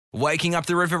Waking Up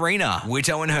the Riverina,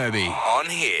 Whitto and Herbie on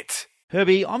Hit.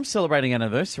 Herbie, I'm celebrating an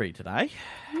anniversary today.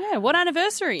 Yeah, what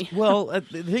anniversary? Well, the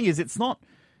thing is, it's not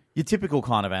your typical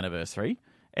kind of anniversary.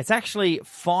 It's actually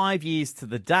 5 years to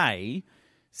the day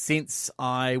since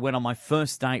I went on my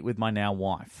first date with my now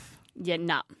wife. Yeah,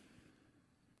 nah.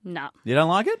 You don't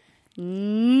like it?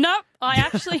 Nope. I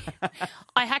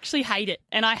actually hate it.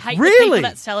 And I hate the Really? people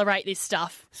that celebrate this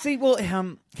stuff. See, well,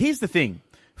 here's the thing.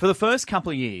 For the first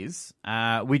couple of years,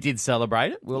 we did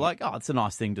celebrate it. We were like, oh, it's a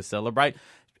nice thing to celebrate.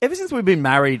 Ever since we've been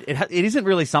married, it isn't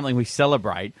really something we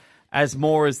celebrate as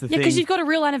more as the thing. Yeah, because you've got a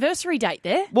real anniversary date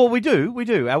there. Well, we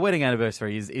do. Our wedding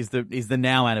anniversary is the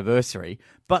now anniversary,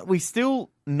 but we still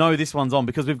know this one's on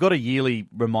because we've got a yearly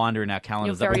reminder in our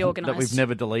calendars You're very that organised. we've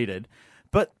never deleted.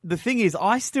 But the thing is,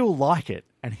 I still like it,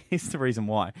 and here's the reason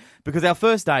why. Because our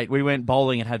first date, we went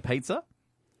bowling and had pizza,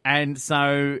 and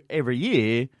so every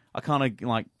year I kind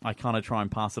of try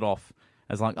and pass it off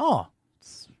as like, oh,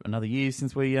 it's another year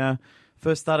since we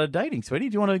first started dating. Sweetie,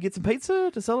 do you want to get some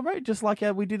pizza to celebrate, just like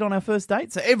we did on our first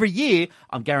date? So every year,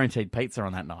 I'm guaranteed pizza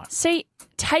on that night. See,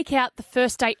 take out the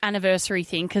first date anniversary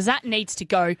thing because that needs to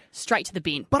go straight to the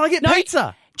bin. But I get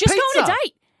pizza. Just pizza. go on a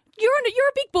date. You're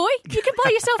a big boy. You can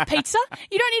buy yourself pizza.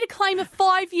 You don't need to claim a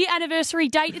 5-year anniversary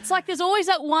date. It's like there's always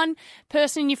that one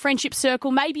person in your friendship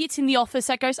circle. Maybe it's in the office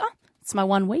that goes, oh, it's my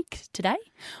 1 week today.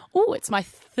 Oh, it's my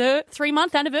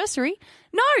 3-month anniversary.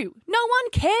 No one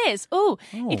cares. Oh,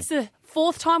 it's the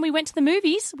 4th time we went to the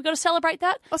movies. We've got to celebrate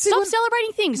that. Stop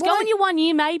celebrating things. Go on your 1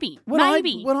 year, maybe. When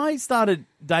I started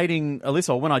dating Alyssa,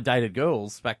 or when I dated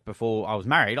girls back before I was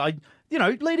married,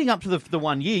 leading up to the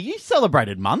 1 year, you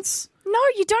celebrated months. No,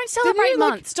 you don't celebrate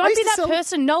months. Don't be that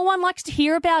person. No one likes to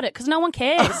hear about it because no one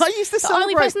cares. I used to celebrate. The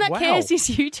only person that cares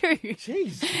is you two.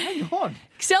 Jeez, hang on.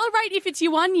 Celebrate if it's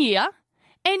your 1 year.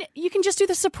 And you can just do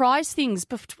the surprise things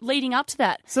leading up to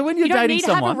that. So when you're dating someone... You dating don't need to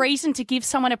someone, have a reason to give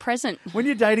someone a present. When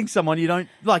you're dating someone, you don't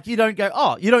go,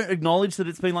 you don't acknowledge that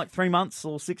it's been like 3 months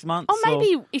or 6 months. Or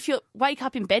maybe if you wake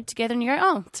up in bed together and you go,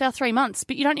 oh, it's our 3 months.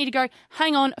 But you don't need to go,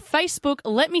 hang on, Facebook,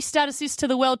 let me status this to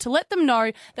the world to let them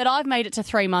know that I've made it to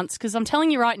 3 months. Because I'm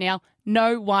telling you right now,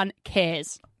 no one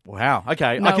cares. Wow.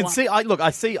 Okay. No I can one. see.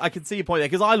 I can see your point there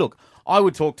because I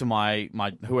would talk to my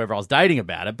whoever I was dating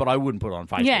about it, but I wouldn't put it on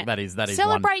Facebook. Yeah. That is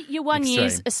celebrate your 1 extreme.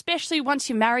 years, especially once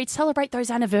you're married. Celebrate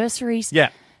those anniversaries. Yeah.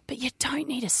 But you don't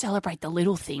need to celebrate the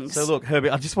little things. So look, Herbie,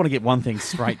 I just want to get one thing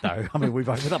straight though. I mean, we've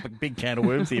opened up a big can of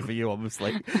worms here for you,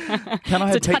 obviously. Can I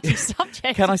have it's a touchy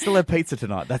subject. Can I still have pizza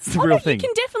tonight? That's the real thing. You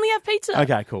can definitely have pizza.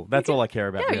 Okay, cool. That's all I care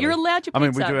about. Yeah, really. you're allowed your pizza. I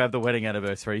mean, we do have the wedding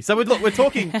anniversary. So we're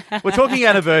talking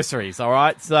anniversaries, all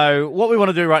right? So what we want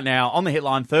to do right now on the hit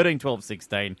line 13 12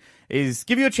 16 is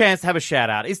give you a chance to have a shout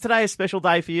out. Is today a special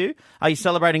day for you? Are you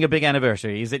celebrating a big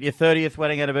anniversary? Is it your 30th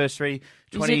wedding anniversary?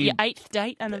 Is it your 8th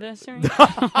date anniversary?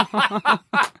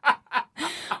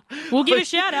 We'll give a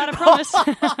shout out, I promise.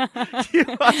 You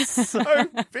are so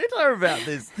bitter about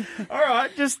this. All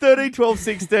right, just 13, 12,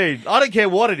 16. I don't care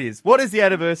what it is. What is the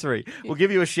anniversary? We'll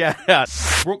give you a shout out.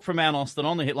 Brooke from Mount Austin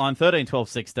on the hit line 13, 12,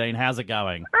 16. How's it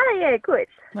going? Oh, yeah, good.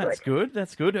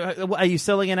 That's good. Are you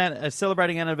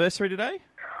celebrating anniversary today?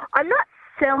 I'm not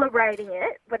celebrating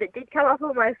it, but it did come up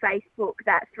on my Facebook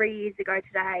that 3 years ago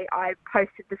today I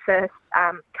posted the first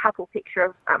couple picture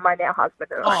of my now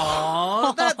husband and I.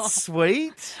 Oh, that's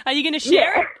sweet. Are you going to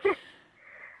share it?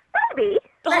 Maybe.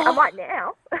 I might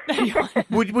now.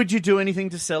 Would you do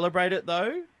anything to celebrate it,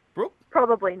 though, Brooke?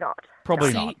 Probably not.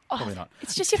 Probably not.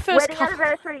 It's just your first Wedding couple.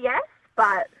 anniversary, yes,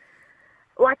 but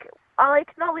I'll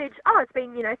acknowledge, it's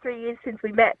been, 3 years since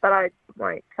we met, but I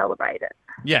won't celebrate it.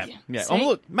 Yeah. Oh,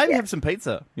 look, maybe have some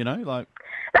pizza, That's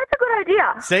a good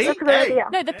idea. See? That's a good idea.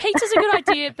 No, the pizza's a good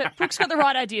idea, but Brooke's got the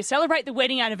right idea. Celebrate the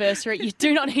wedding anniversary. You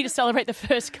do not need to celebrate the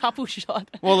first couple shot.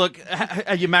 Well, look,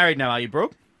 are you married now, are you,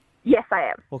 Brooke? Yes, I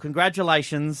am. Well,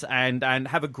 congratulations and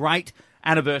have a great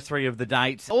anniversary of the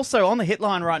date. Also, on the hit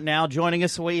line right now, joining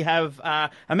us, we have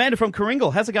Amanda from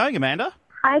Coringal. How's it going, Amanda?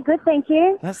 Hi, good, thank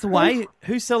you. That's the way.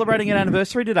 Who's celebrating an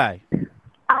anniversary today?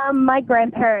 My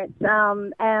grandparents,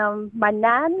 my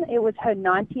nan, it was her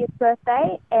 90th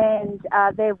birthday and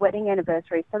their wedding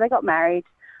anniversary. So they got married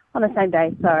on the same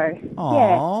day. So,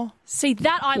 Aww. yeah. See,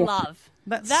 that I love.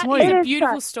 That's that sweet. is a It is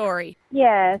beautiful such- story.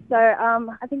 Yeah, so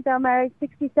I think they were married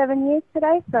 67 years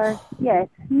today. So, yeah,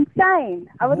 it's insane.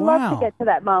 I would love Wow. to get to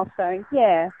that milestone.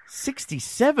 Yeah.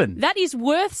 67? That is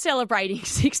worth celebrating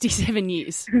 67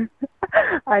 years.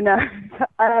 I know.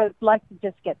 I'd like to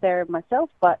just get there myself,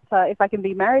 but if I can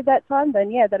be married that time,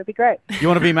 then yeah, that'd be great. You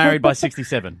want to be married by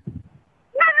 67?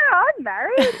 No,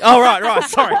 married. Oh, right.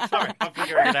 Sorry. I'm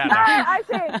figuring it out No, now. I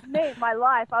said, me, my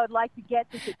life, I would like to get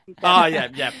to 67. Oh,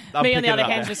 yeah. I'm Me, on the picking other it up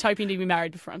hand, now. just hoping to be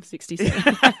married before I'm 67.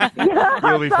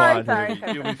 You'll be Sorry. fine.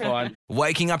 Herbie. You'll be fine.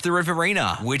 Waking up the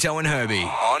Riverina. Whitto and Herbie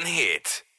on Hit.